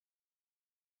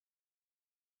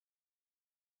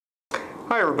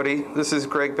Hi everybody, this is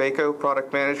Greg Bako,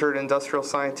 Product Manager at Industrial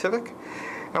Scientific.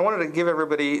 I wanted to give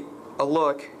everybody a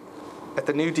look at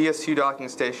the new DS2 Docking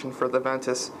Station for the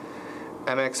Ventis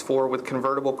MX4 with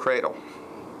convertible cradle.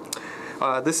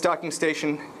 This docking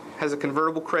station has a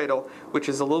convertible cradle which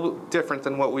is a little bit different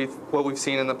than what we've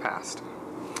seen in the past.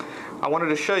 I wanted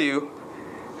to show you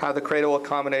how the cradle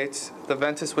accommodates the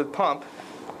Ventis with pump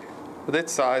with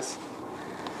its size,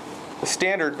 the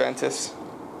standard Ventis,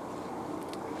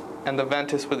 and the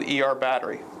Ventis with ER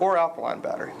battery or alkaline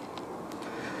battery.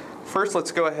 First,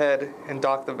 let's go ahead and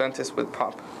dock the Ventis with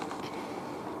pump.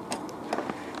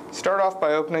 Start off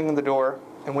by opening the door,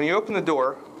 and when you open the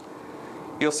door,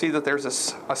 you'll see that there's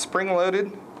a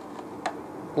spring-loaded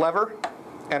lever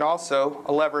and also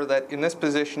a lever that in this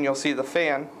position you'll see the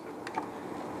fan.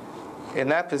 In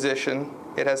that position,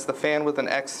 it has the fan with an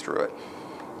X through it.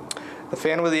 The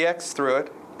fan with the X through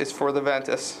it is for the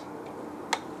Ventis.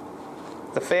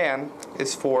 The fan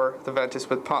is for the Ventis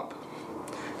with pump.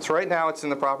 So right now it's in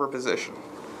the proper position.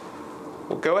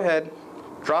 We'll go ahead,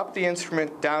 drop the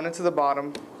instrument down into the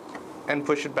bottom and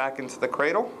push it back into the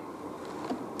cradle.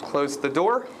 Close the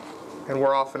door and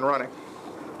we're off and running.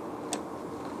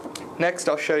 Next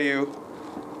I'll show you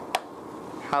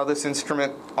how this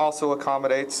instrument also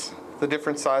accommodates the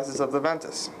different sizes of the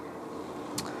Ventis.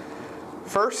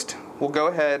 First, we'll go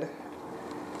ahead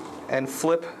and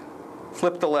flip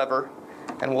the lever,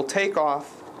 and we'll take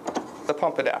off the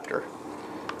pump adapter.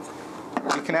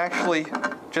 You can actually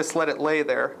just let it lay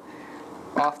there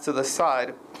off to the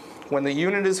side. When the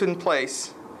unit is in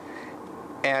place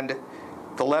and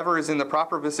the lever is in the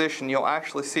proper position, you'll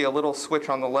actually see a little switch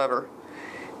on the lever,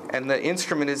 and the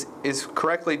instrument is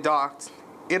correctly docked.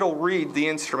 It'll read the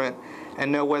instrument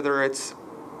and know whether it's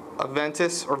a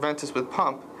Ventis or Ventis with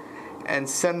pump and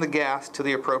send the gas to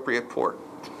the appropriate port.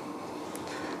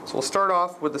 So we'll start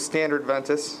off with the standard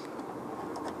Ventis.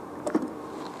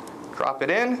 Drop it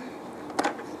in,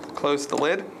 close the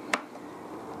lid,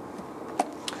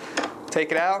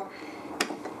 take it out.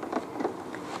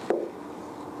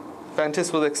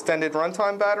 Ventis with extended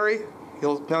runtime battery,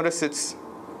 you'll notice it's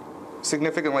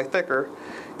significantly thicker.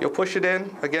 You'll push it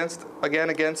in against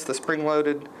the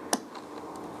spring-loaded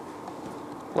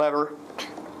lever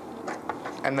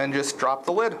and then just drop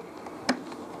the lid.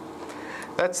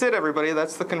 That's it, everybody.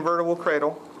 That's the convertible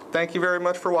cradle. Thank you very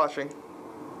much for watching.